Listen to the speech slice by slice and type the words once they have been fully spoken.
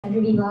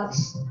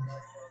$100.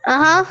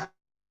 Uh-huh.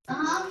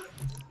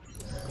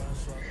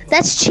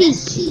 That's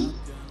cheap.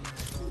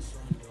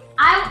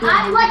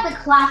 I like the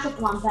classic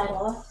one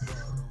better.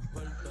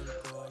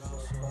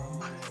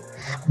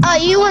 Oh,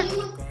 you want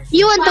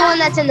the one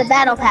that's in the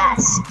battle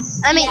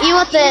pass. I mean, you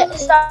want the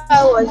Star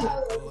Wars.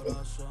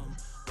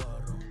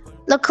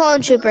 The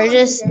clone trooper,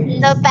 just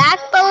the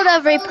backbone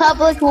of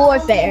Republic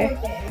warfare.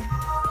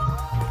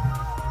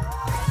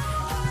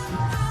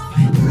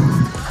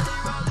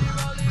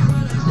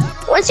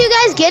 Once you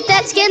guys get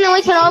that skin, then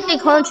we can all be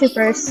clone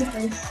troopers.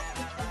 Yeah,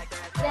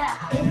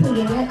 I can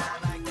get it.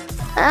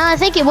 I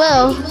think it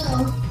will.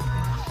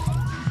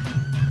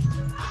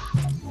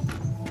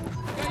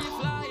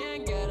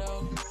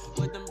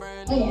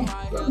 Oh yeah,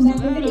 welcome back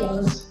to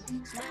videos.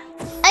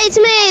 Hey, it's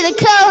me, the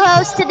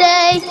co-host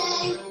today,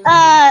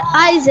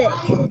 Isaac.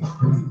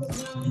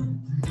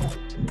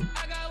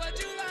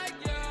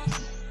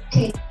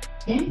 Okay.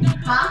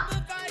 Huh?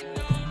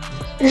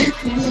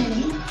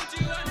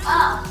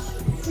 Oh,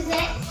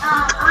 today,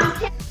 I'm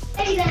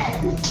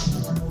Kaden.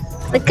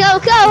 The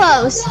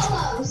co-host.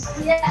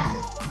 Yeah.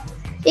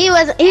 He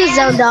was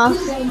zoned off.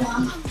 And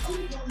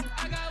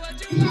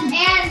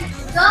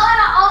go on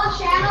our other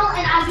channel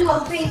and I'll do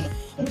a face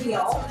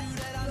reveal.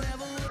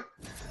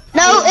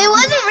 No, it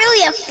wasn't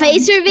really a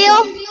face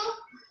reveal.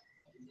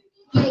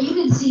 Yeah, you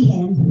can see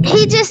him.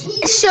 He just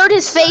showed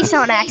his face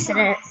on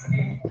accident.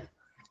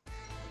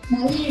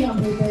 No, you did it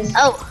on purpose.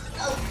 Oh.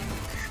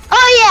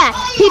 Oh yeah,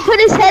 he put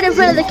his head in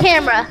front of the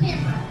camera. Yeah.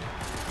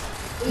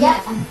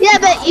 Yeah,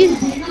 but you.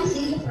 Did you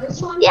see the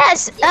first one?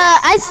 Yes,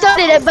 I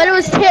started it, but it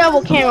was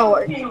terrible camera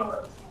work.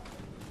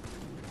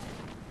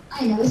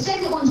 I know, the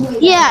second one's way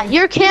Yeah, better.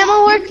 your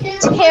camera work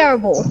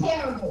terrible.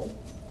 Terrible.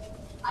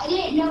 I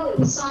didn't know it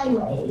was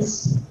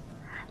sideways.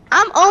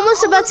 I'm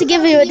almost about to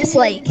give you a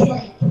dislike,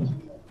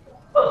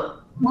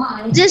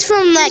 Why? just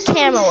from that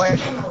camera work.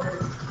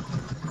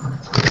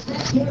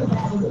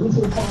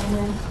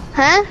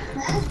 Huh?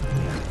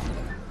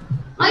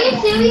 Are you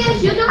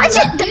serious? You're doing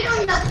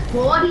the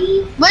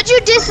 40? Would you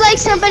dislike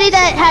somebody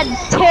that had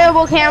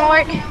terrible camera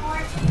work?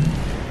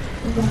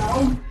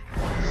 No.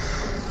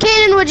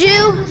 Kaden, would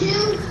you?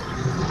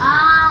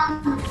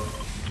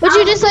 Would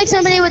you dislike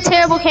somebody with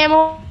terrible camera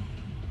work?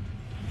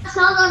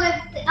 Tell them if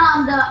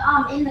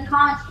in the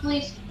comments,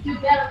 please do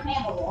better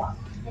camera work.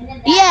 And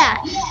then Yeah,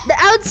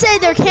 I would say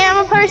their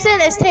camera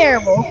person is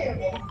terrible.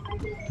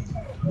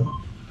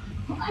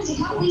 Isaac,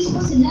 how are we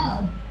supposed to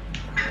know?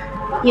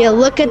 You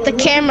look at the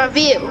camera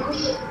view.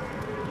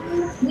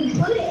 We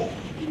put it.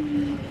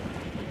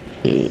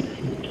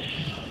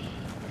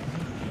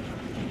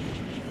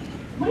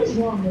 What is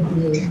wrong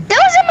with you?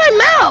 That was in my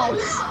mouth.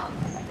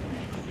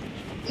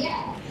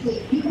 Yeah,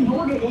 you can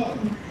hold it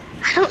in.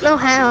 I don't know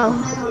how.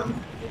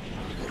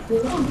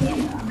 You're on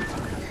camera.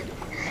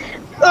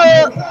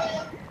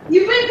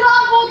 You've been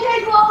caught,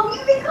 4K, bro.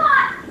 You've been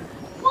caught.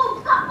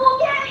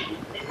 4K.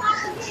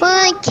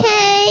 4K?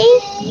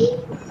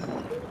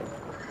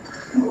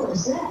 What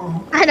was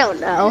that? I don't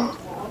know.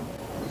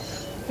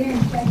 You're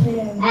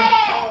infected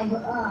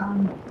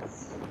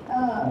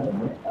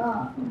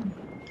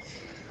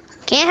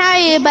Can't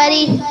hire you,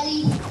 buddy.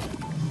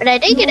 But I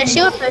did get a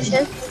shield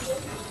potion.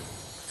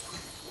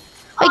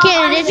 Wait,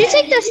 Kaden, did you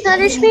take those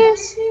thunder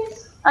spears?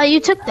 Oh, you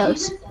took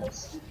those.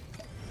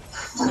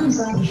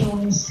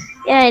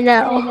 Yeah, I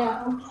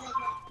know.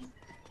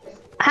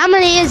 How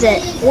many is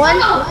it? One?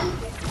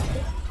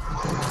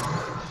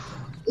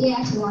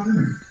 Yeah, it's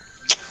one.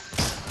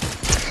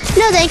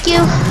 No, thank you.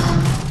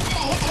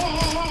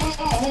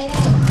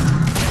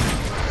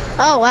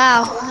 Oh,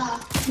 wow.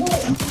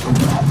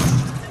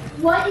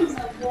 What is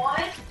the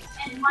wood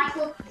and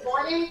Michael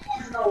Jordan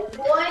and the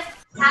wood?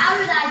 How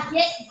did I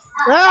get?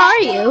 Where are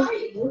you?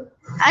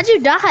 How'd you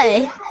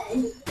die?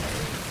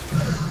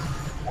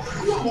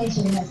 I'm not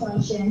answering that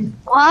question.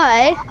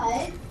 Why?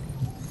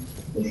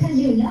 Because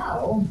you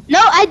know.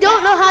 No, I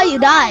don't know how you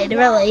died,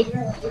 really.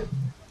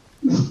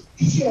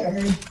 Sure.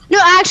 No,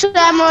 actually,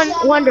 I'm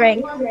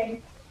wondering. How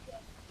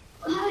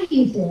do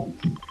you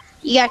think?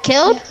 You got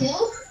killed? Yeah.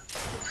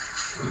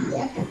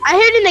 I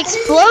heard an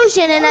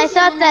explosion, and I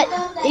thought that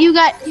you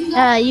died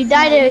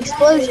in an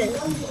explosion.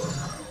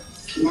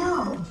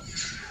 No.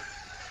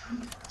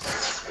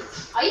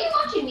 Are you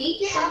watching me,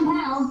 Jim?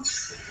 Somehow.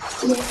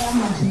 Yeah, I'm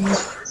watching you.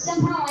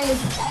 Somehow I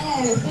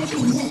had a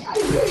 50%. I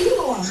really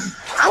won.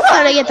 I'm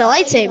going to get the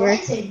lightsaber.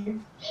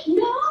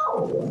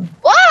 No.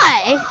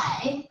 Why?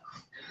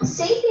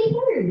 Safety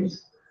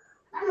first.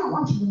 I'm not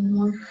watching you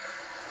anymore.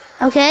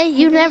 Okay,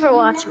 you never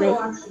watch me.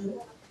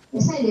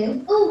 Yes, I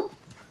do. Oh.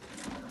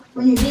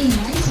 When you're being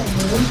nice, I do.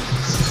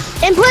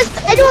 And plus,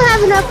 I don't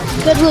have enough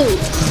good loot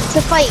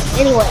to fight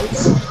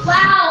anyways.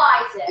 Wow,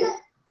 Isaac.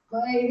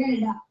 Well, you're gonna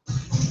die.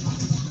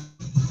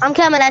 I'm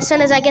coming as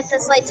soon as I get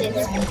this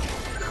lightsaber.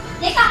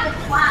 They got the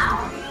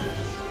clown.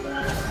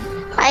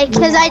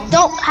 Because I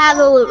don't have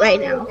the loot right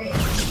now.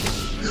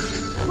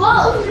 Whoa!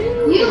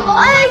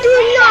 I do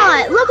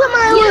not! Look at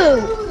my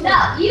loot!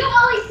 No, you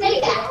always say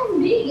that.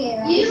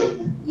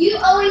 You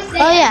always say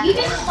Oh, yeah. that. You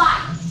didn't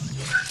fight.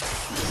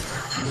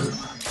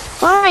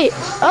 Alright.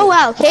 Oh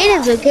wow,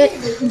 Caden's a good.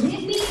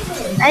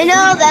 I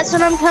know, that's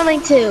what I'm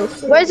coming to.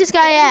 Where's this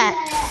guy at?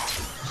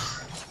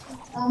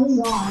 He's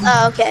gone.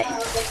 Oh, okay.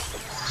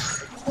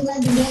 He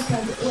led the deck for,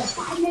 what,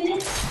 5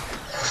 minutes?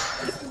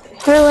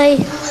 Really?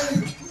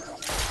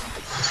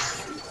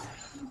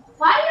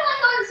 Why do you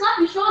like going to slap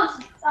your shorts,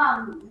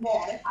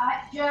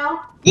 Joe?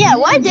 Yeah,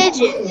 why did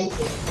you?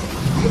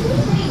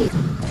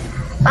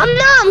 I'm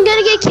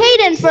gonna get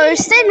Caden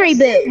first, then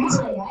reboot.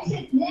 Why? I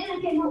said, then I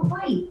can help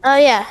fight. Oh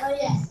yeah,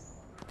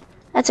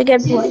 that's a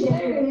good It's point.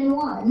 better than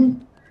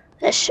one.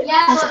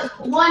 Yeah,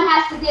 but one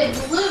has to get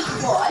blue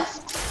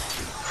first.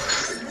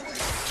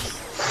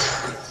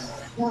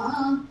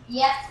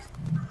 Yep.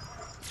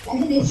 I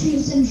think they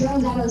shoot some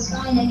drones out of the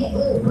sky and they get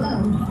blue.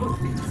 Boom.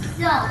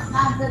 No,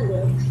 not the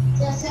blue. It's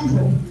that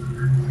simple.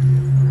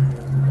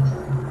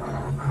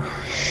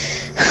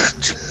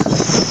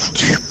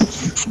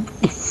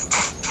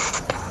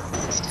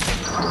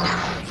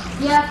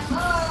 Yep.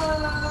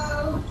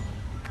 Oh.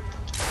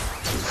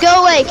 Go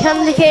away,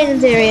 come to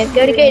Caden's area.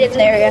 Go to Caden's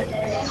area.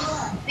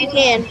 You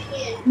can.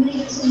 I'm gonna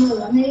get some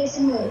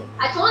blue.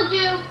 I told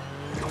you.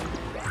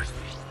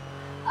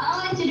 All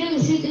I have to do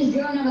is shoot this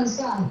drone out of the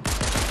sky.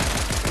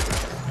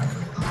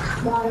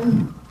 Got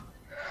him.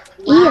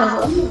 Ew.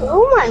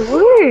 Oh my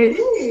word.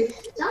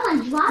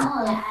 Someone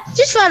dropped that.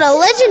 Just found a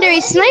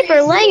legendary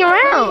sniper laying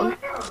around.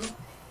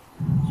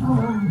 Oh,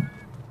 wow.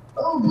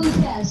 Oh, blue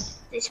chest.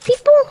 These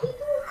people?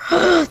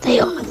 They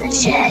opened the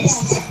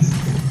chest.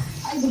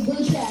 I have a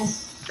blue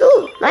chest.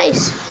 Ooh,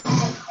 nice.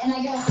 And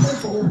I got a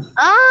purple.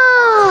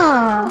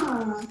 Ah.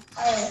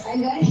 Alright, I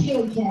got a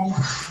shield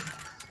chest.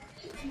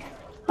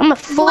 I'm a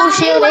full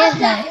shield and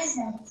that.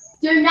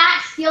 Do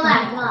not steal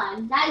that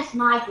gun. That is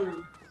my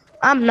gun.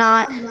 I'm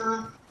not.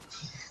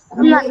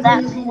 I'm not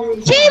that.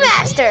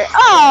 Keymaster!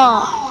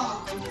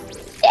 Oh!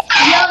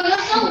 Yo, you're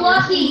so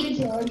lucky.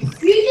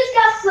 You just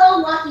got so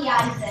lucky,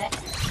 Isaac.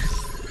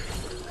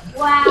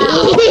 Wow.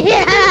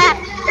 Yeah.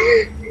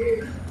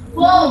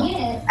 Whoa.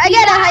 I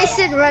got a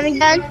heisted running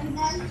gun.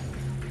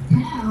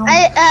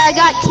 I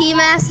got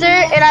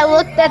Keymaster and I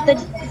looked at the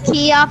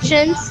key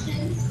options.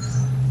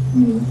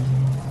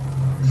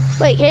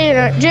 Wait,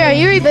 Jared, are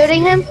you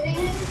rebooting him?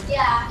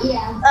 Yeah.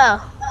 Yeah.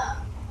 Oh.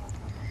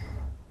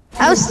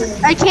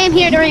 I came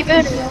here to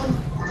reboot him.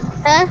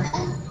 Huh?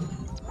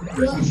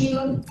 Blue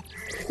shield.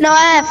 No,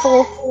 I have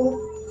full.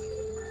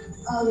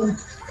 Oh,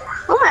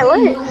 Oh my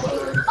word.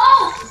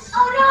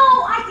 Oh no!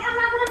 I'm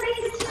not gonna make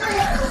it to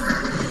it.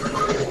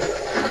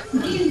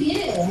 what do you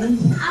get? I'm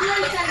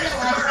gonna try to get a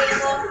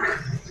lightsaber.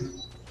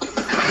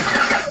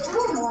 I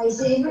want a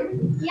lightsaber.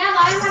 Yeah,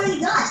 but I don't have any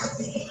guns.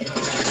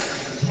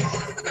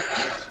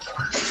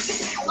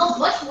 Oh,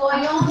 what's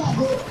royal?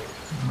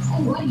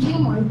 Hey, why did you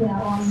mark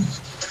that one?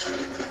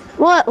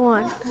 What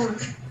one?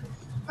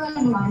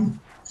 Never mind.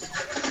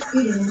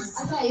 You didn't.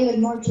 I thought you had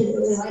marked it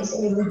with a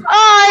lightsaber. Oh,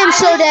 I am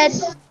so dead.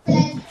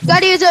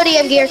 Gotta use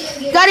ODM gear.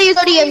 Gotta use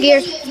ODM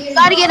gear.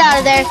 Gotta get out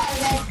of there.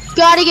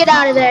 Gotta get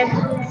out of there.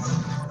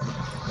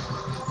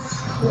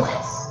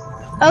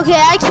 Okay,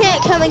 I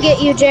can't come and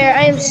get you, Jared.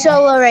 I am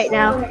so low right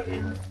now.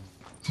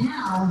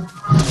 How?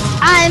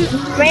 I'm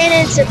ran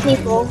into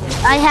people.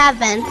 I have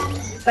been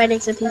ran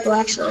into people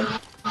actually.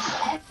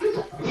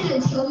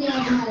 Dude, show me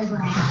like another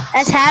brand.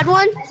 Has had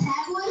one? Let's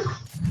have one?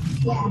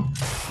 Yeah.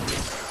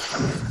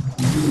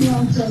 No,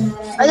 I'm so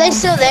mad at Are they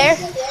still there?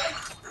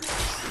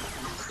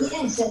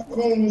 Yes,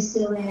 they're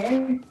still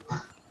there.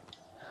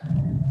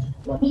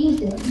 What do you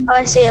think? Oh,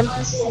 I see him.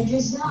 I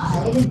just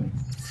died.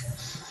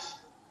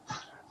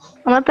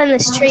 I'm up in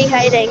this tree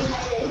hiding.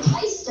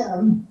 Enticed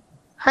them.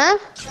 Huh?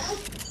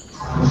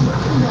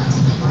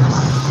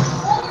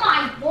 Oh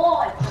my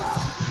god!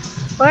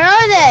 Where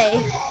are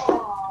they?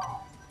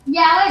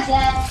 Yeah, we're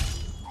dead.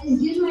 I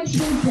just used my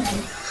shield tag.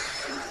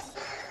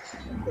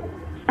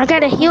 I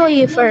gotta heal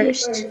you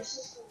first.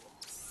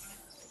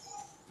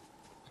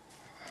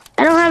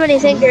 I don't have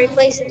anything to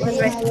replace it with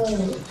right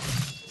now.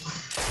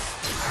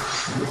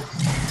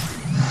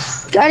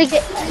 Gotta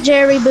get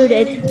Jerry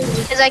rebooted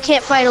because I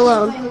can't fight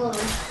alone.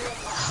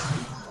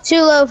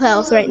 Too low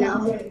health right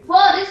now.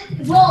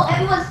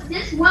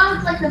 This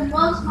round's like the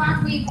most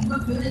round we've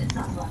rebooted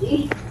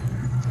somebody.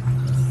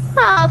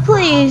 Oh,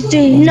 please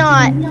do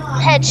not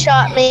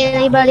headshot me,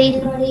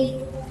 anybody.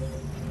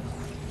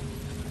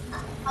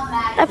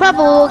 I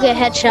probably will get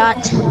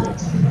headshot.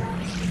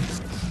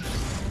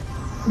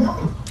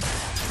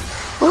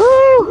 Woo!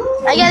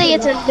 I gotta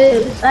get some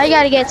food. I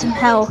gotta get some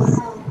health.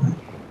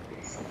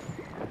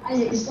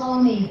 Isaac, just follow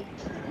me.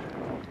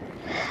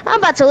 I'm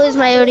about to lose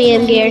my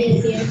ODM gear.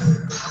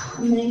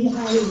 I'm gonna get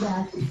my loot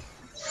back.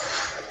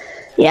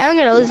 Yeah, I'm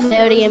gonna lose my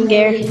ODM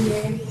gear.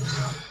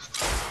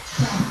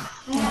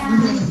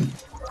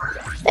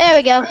 There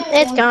we go.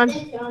 It's gone.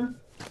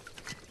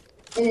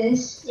 It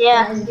is?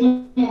 Yeah.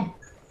 Yeah.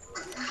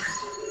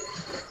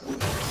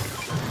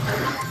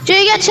 Joe,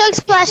 you got chug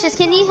splashes.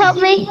 Can you help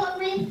me?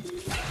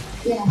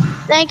 Yeah.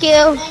 Thank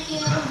you.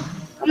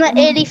 I'm at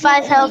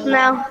 85 health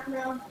now.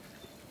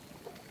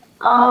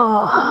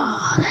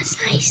 Oh, that's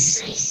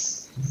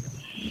nice.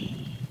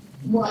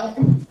 What?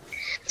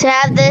 to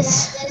have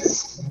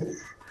this.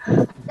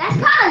 That's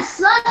kind of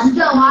sus,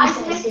 though,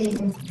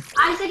 Isaac.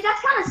 Isaac,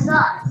 that's kind of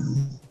sus.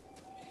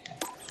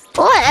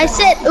 What? I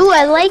said, ooh,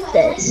 I like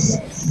this.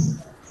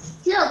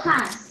 Still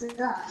kind of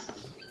sus.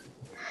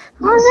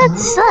 Oh,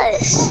 that's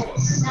sus.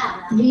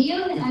 Do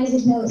you and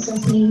Isaac know what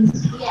sus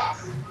means?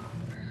 Yes.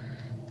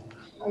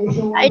 Are you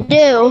sure? I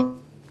do.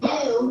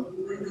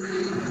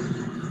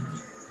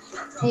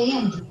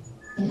 And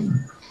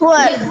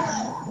What?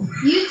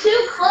 You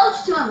too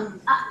close to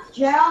him,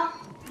 Gerald.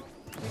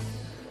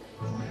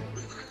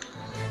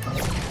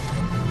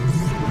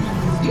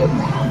 you're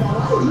bad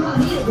though. You don't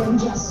need to bring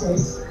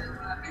justice.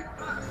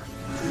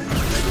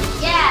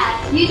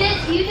 Yeah, you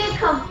did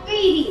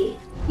graffiti.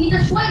 You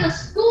just went to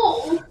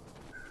school.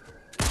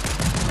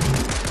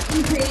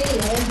 You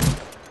creative.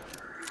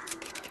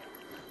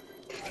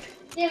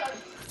 Yeah.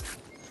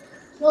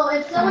 Well,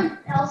 if someone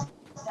else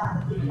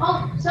got it.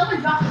 Oh, someone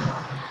dropped it.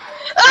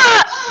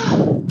 Ah!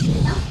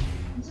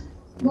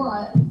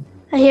 What?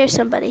 I hear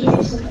somebody.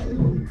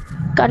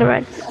 Gotta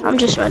run. I'm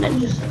just running.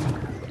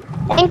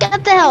 Ain't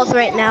got the health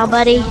right now,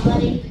 buddy. I'm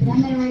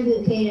gonna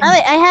reboot Kaden. Oh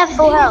wait, I have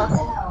full health.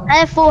 I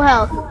have full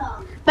health.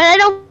 But I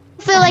don't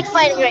feel like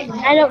fighting right now.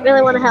 I don't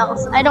really want to help.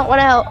 I don't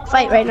want to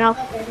fight right now.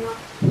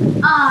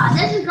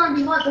 This is gonna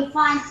be hard to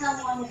find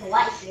someone with a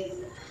lightsaber.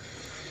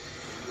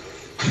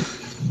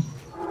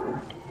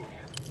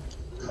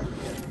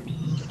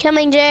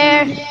 Coming,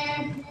 Jer.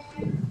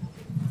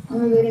 I'm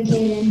rebooting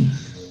Kaden.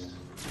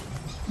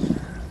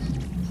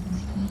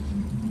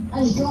 I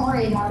just don't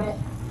worry about it.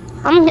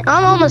 I'm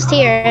almost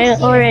here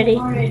already.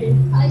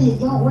 I just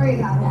don't worry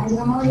about it. I just,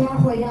 I'm already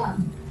halfway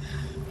done.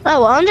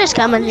 Oh well, I'm just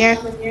coming here.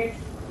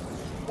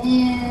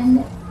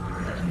 And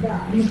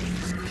done.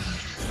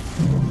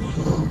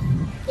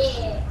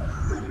 Yeah.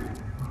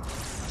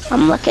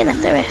 I'm looking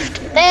at the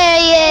rift. There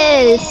he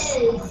is.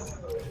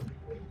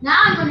 Now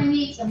I'm gonna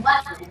need some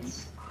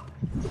weapons.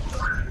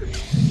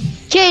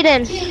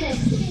 Jaden,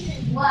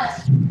 What?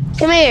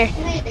 come here.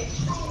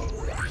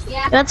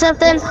 Yeah. Got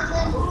something?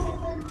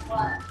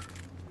 What?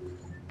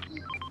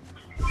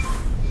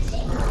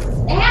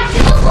 They have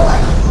two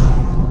bullets.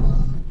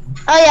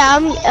 Oh yeah,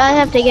 I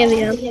have to give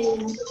you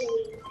them.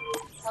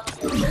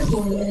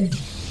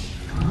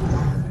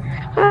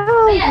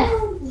 Oh Yeah.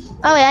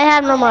 oh yeah, I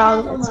have no more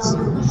arguments.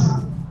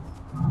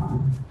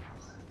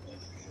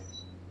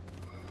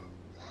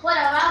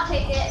 Whatever, I'll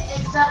take it.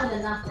 It's better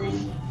than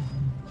nothing.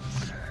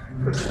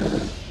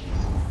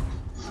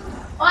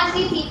 Oh, I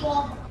see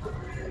people.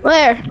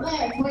 Where?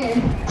 Where?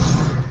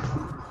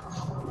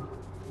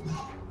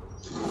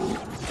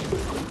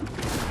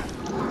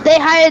 They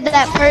hired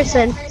that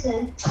person.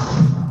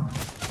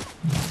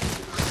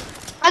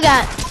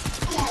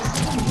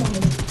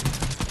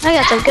 I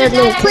got some good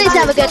loot. Please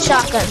have a good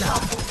shotgun though.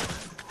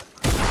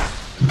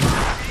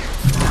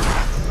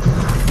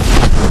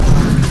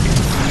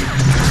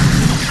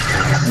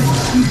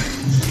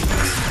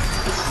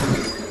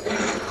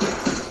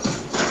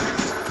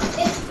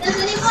 Does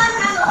anyone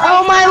have a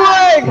Oh my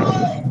word!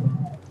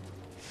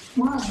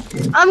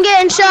 I'm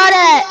getting shot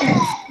at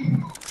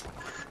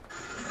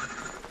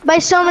by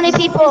so many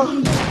people.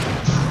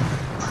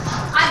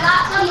 I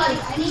got somebody.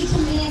 I need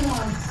some ammo.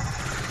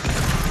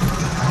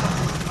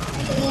 I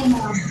need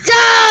ammo.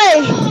 Die!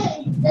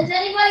 Does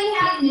anybody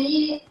have Oh,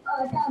 I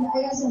found it. I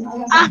got some.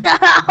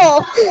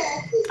 Ow!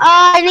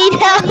 I need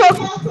help.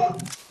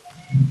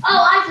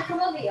 Oh, Isaac, come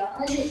over here.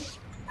 I did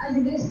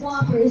this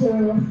blockers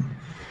over.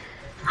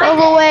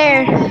 Over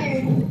where?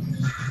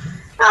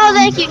 Oh,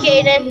 thank you,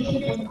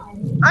 Kaden.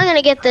 I'm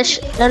gonna get this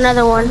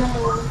another one.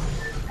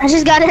 I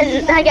just got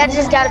it.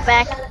 Just got it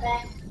back.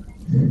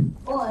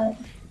 What?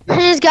 I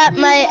just got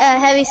my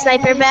heavy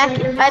sniper back.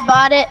 I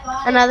bought it.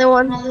 Another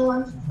one.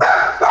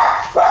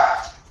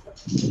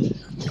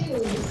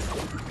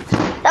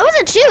 That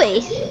wasn't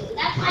Chewy.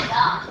 That's my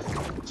dog.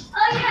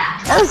 Oh, yeah.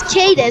 That was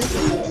Kaden.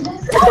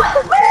 Get out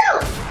of the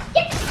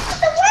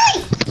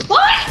way!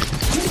 What?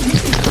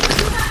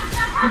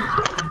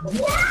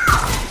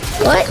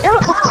 What? Oh.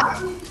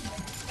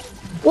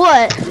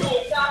 What?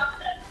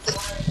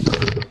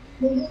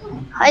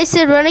 I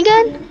said run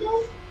again?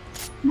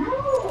 No, I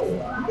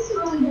said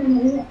only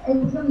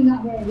it's really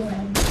not very good.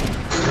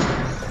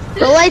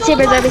 The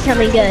lightsabers are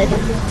becoming good.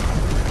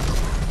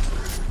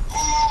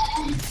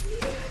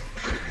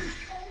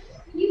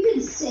 You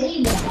could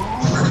say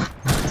that.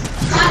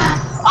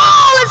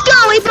 Oh, let's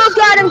go! We both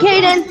got him,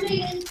 Kaden.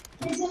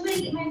 Did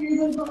somebody get my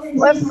reboot button?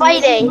 We're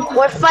fighting.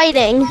 We're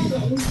fighting.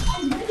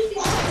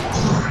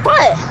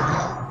 What?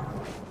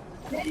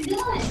 They're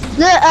done.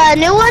 The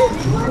new one?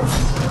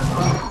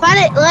 Found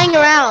it laying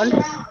around.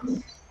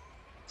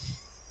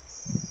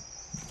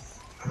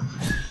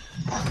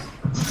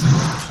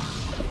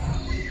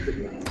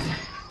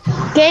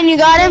 Kaden, you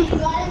got him?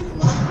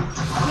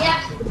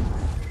 Yeah.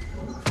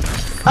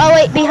 Oh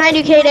wait, behind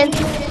you,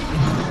 Kaden.